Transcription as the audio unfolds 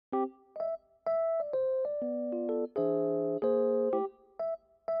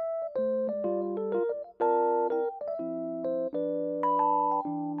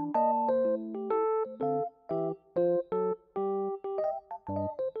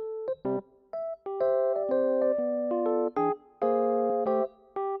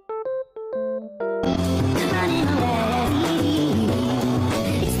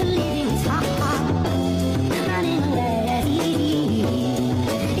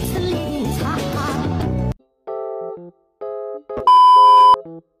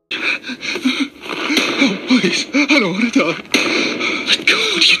Oh, please. I don't want to die. Let go.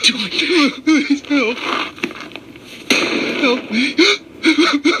 What are you doing? Please, help. Help me.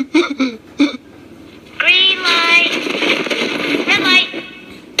 Green light. Red light.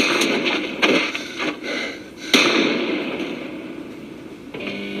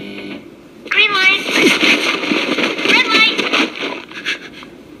 Green light. Red light.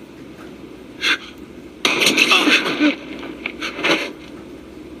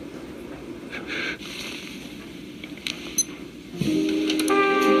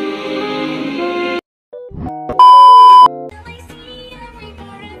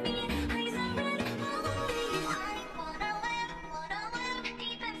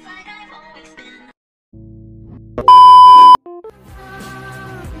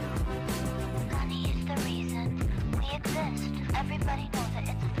 Money is the reason we exist. Everybody knows it.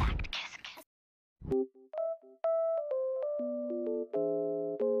 It's a fact. Kiss, kiss.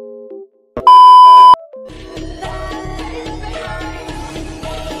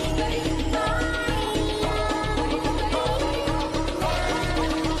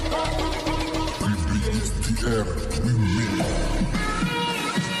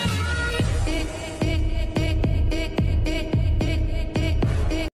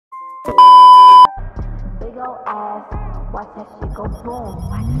 Big ol' ass, watch that shit go boom.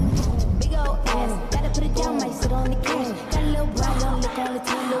 Big ol' ass, gotta put it down, might sit on the couch. Got a little brown, don't look on the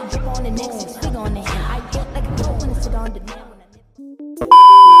tongue, little drip on the neck, 6 feet on the hand. I get like a girl when I sit on the nail.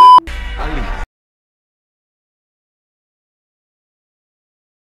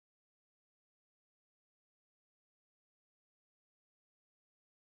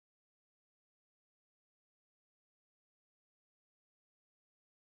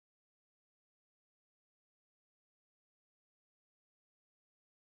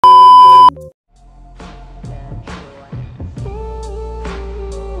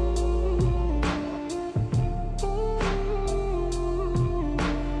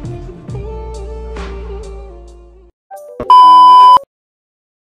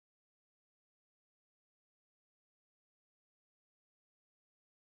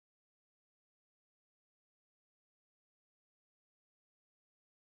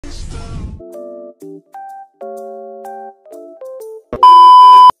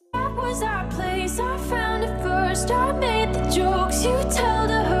 That was our place, I found it first. I made the jokes you tell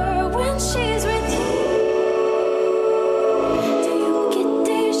to her when she's with you. Do you get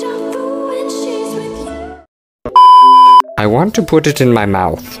deja vu when she's with you? I want to put it in my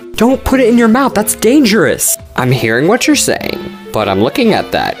mouth. Don't put it in your mouth, that's dangerous. I'm hearing what you're saying, but I'm looking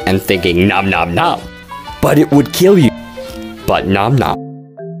at that and thinking nom nom nom. But it would kill you. But nom nom.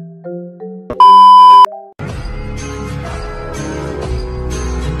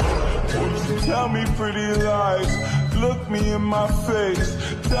 Tell me pretty lies, look me in my face.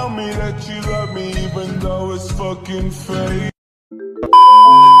 Tell me that you love me even though it's fucking fake.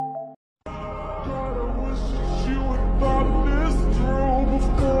 God, I wish that you would thought this through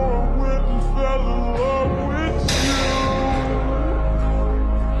before I went and fell in love with you.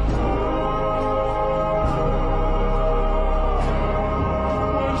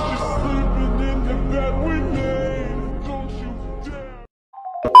 When she's sleeping in the bed we made, don't you dare.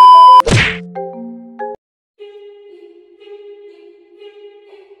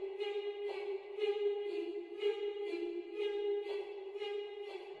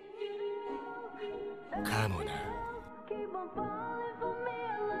 Keep on falling.